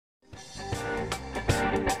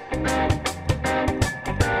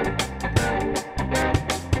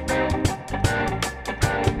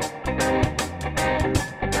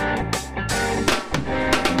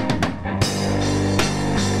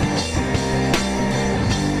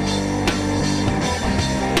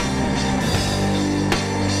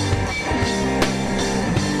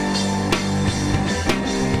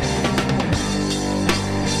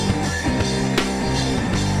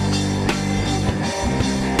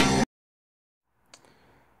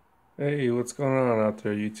Hey, what's going on out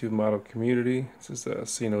there, YouTube model community? This is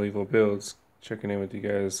See No Evil Builds, checking in with you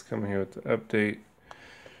guys, coming here with the update.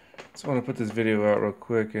 Just want to put this video out real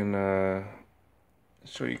quick and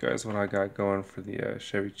show you guys what I got going for the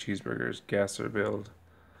Chevy Cheeseburgers gasser build.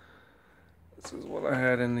 This is what I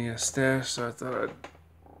had in the stash, so I thought I'd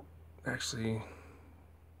actually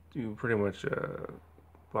do pretty much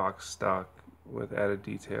box stock with added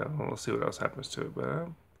detail. And we'll see what else happens to it, but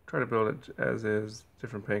I'll try to build it as is,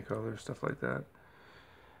 different paint colors, stuff like that.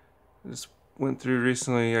 Just went through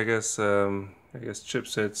recently. I guess Chip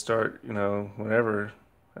said start, whenever.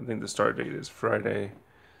 I think the start date is Friday.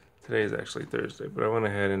 Today is actually Thursday, but I went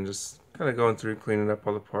ahead and just kind of going through, cleaning up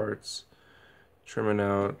all the parts, trimming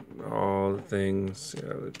out all the things,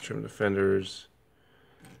 trim the fenders,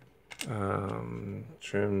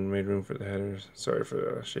 made room for the headers. Sorry for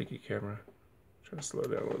the shaky camera. Try to slow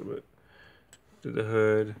down a little bit. Did the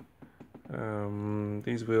hood.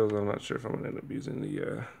 These wheels, I'm not sure if I'm gonna end up using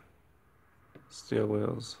the steel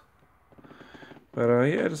wheels. But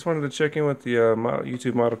yeah, I just wanted to check in with the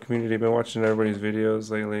YouTube model community. Been watching everybody's videos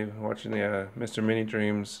lately. Watching the Mr. Mini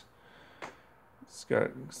Dreams. It's got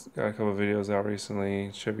a couple videos out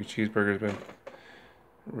recently. Chevy Cheeseburger's been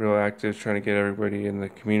real active trying to get everybody in the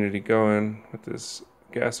community going with this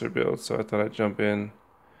gasser build. So I thought I'd jump in.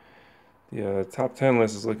 The top 10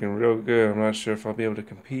 list is looking real good. I'm not sure if I'll be able to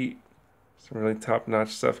compete. Some really top-notch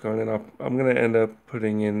stuff going in. I'm gonna end up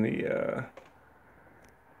putting in the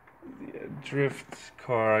drift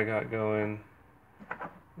car I got going.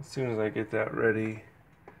 As soon as I get that ready,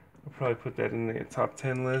 I'll probably put that in the top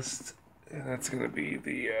 10 list, and that's gonna be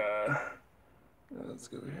the let's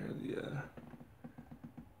go here,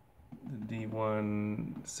 the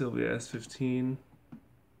D1 Sylvia S15.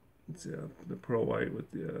 It's the pearl white with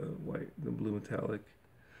the blue metallic.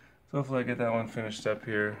 So hopefully I get that one finished up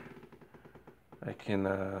here. I can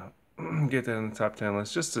get that in the top 10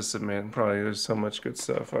 list just to submit. Probably there's so much good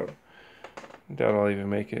stuff. I doubt I'll even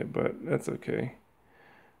make it, but that's okay.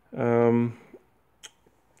 Haven't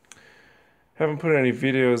put any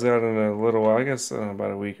videos out in a little while. I guess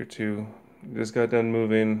about a week or two. Just got done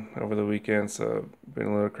moving over the weekend, so been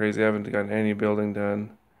a little crazy. I haven't gotten any building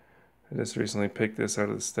done. I just recently picked this out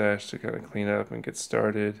of the stash to kind of clean up and get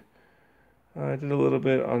started. I did a little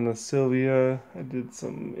bit on the Sylvia. I did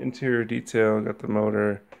some interior detail, got the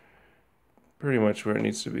motor pretty much where it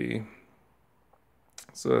needs to be.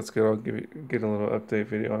 So that's good. I'll get a little update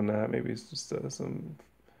video on that. Maybe it's just some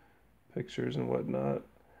pictures and whatnot.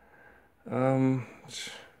 Yeah,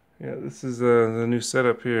 this is the new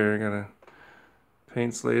setup here. I got a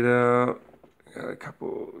paints laid out. Got a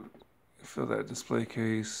couple, fill that display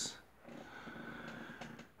case.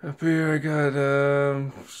 Up here I got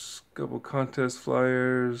a couple contest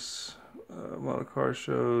flyers, model car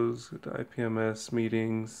shows, the IPMS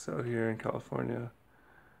meetings out here in California.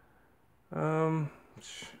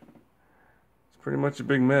 It's pretty much a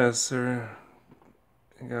big mess. I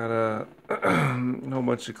got a whole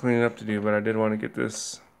bunch of cleaning up to do, but I did want to get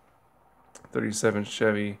this 37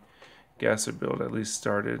 Chevy gasser build at least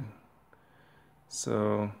started.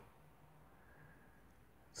 So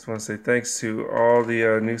just want to say thanks to all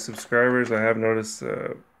the new subscribers. I have noticed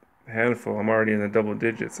a handful. I'm already in the double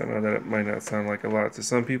digits. I know that it might not sound like a lot to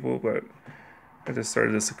some people, but I just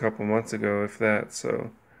started this a couple months ago, if that. So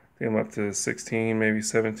I think I'm up to 16, maybe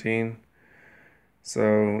 17.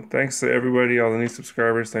 So thanks to everybody, all the new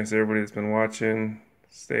subscribers. Thanks to everybody that's been watching.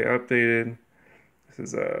 Stay updated.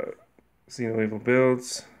 This is See No Evil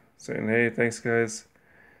Builds saying hey, thanks guys.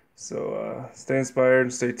 So stay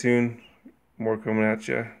inspired, stay tuned. More coming at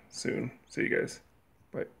you soon. See you guys.